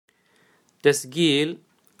تسجيل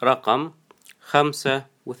رقم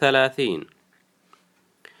 35.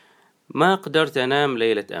 ما قدرت أنام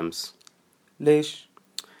ليلة أمس. ليش؟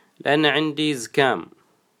 لأن عندي زكام.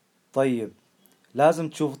 طيب، لازم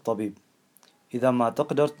تشوف الطبيب إذا ما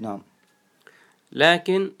تقدر تنام.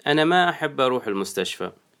 لكن أنا ما أحب أروح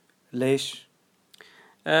المستشفى. ليش؟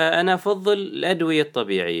 أنا أفضل الأدوية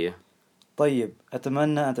الطبيعية. طيب،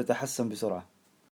 أتمنى أن تتحسن بسرعة.